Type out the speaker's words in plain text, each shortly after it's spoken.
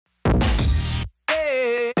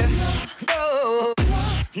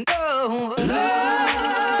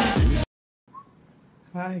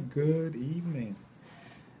Hi, good evening.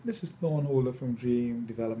 This is Thornholder from Dream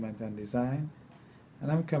Development and Design,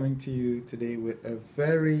 and I'm coming to you today with a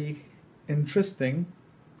very interesting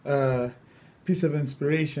uh, piece of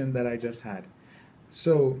inspiration that I just had.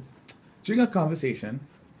 So, during a conversation,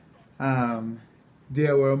 um,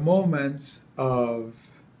 there were moments of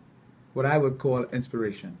what I would call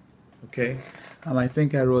inspiration. Okay, I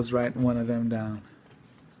think I was writing one of them down.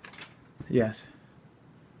 Yes.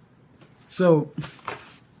 So,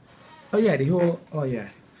 oh yeah, the whole. Oh yeah.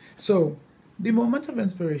 So the moment of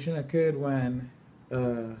inspiration occurred when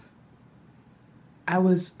uh, I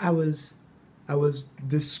was I was I was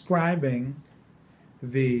describing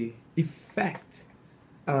the effect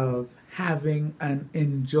of having an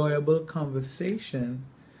enjoyable conversation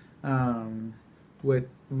um, with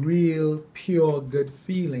real, pure, good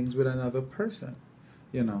feelings with another person.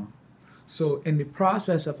 You know. So in the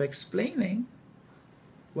process of explaining,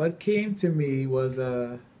 what came to me was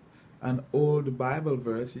an old Bible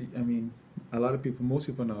verse. I mean, a lot of people, most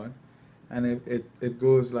people know it, and it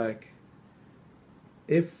goes like,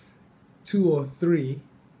 if two or three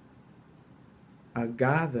are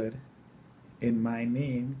gathered in my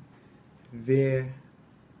name, there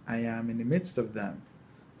I am in the midst of them.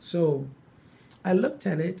 So I looked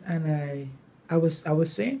at it and I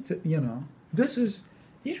was saying to this is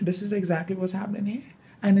this is exactly what's happening here.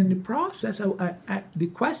 And in the process, the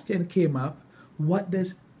question came up: what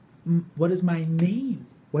is my name?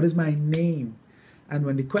 What is my name? And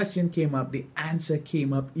when the question came up, the answer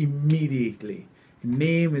came up immediately.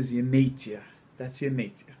 Name is your nature. That's your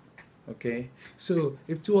nature. Okay? So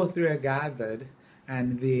if two or three are gathered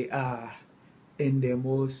and they are in their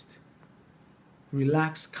most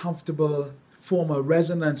relaxed, comfortable, form a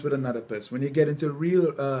resonance with another person, when you get into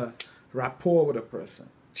real rapport with a person,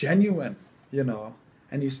 genuine,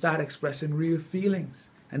 and you start expressing real feelings,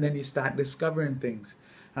 and then you start discovering things.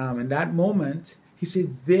 In that moment, he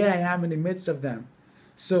said, there I am in the midst of them.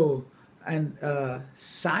 So, and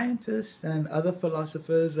scientists and other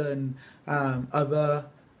philosophers and other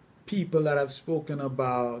people that have spoken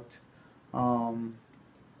about, um,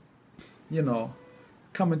 you know,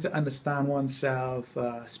 coming to understand oneself,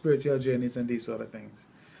 spiritual journeys, and these sort of things.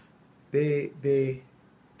 They they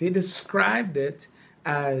they described it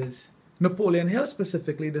as Napoleon Hill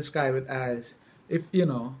specifically described it as, if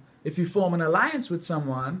you form an alliance with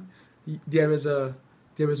someone, there is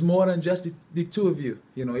more than just the two of you.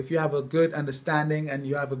 If you have a good understanding and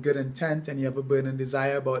you have a good intent and you have a burning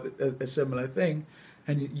desire about a similar thing,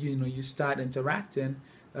 and you start interacting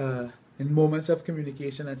uh, in moments of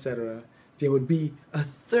communication, etc., there would be a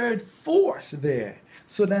third force there.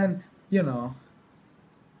 So then,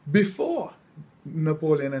 before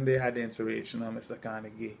Napoleon and they had the inspiration of Mr.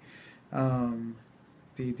 Carnegie, um,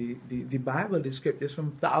 the Bible, the scriptures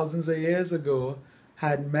from thousands of years ago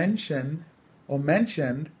had mentioned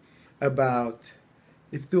about,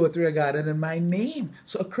 if two or three are gathered in my name.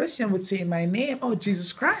 So a Christian would say in my name, oh,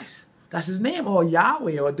 Jesus Christ. That's his name, or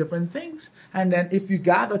Yahweh, or different things. And then if you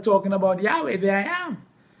gather talking about Yahweh, there I am.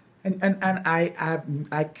 And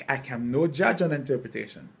I can no judge on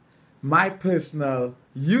interpretation. My personal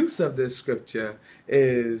use of this scripture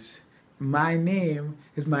is, my name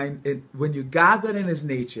is when you gather in his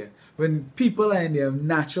nature, when people are in their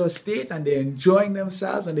natural state and they're enjoying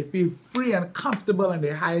themselves and they feel free and comfortable in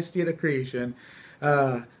their highest state of creation,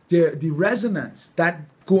 the resonance that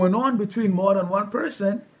going on between more than one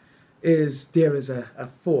person is, there is a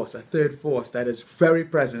force, a third force that is very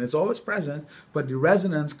present. It's always present, but the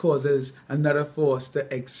resonance causes another force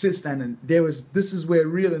to exist. And this is where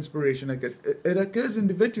real inspiration occurs. It occurs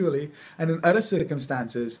individually and in other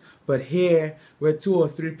circumstances, but here, where two or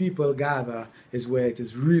three people gather, is where it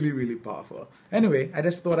is really, really powerful. Anyway, I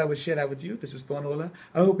just thought I would share that with you. This is Thornola.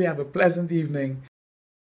 I hope you have a pleasant evening,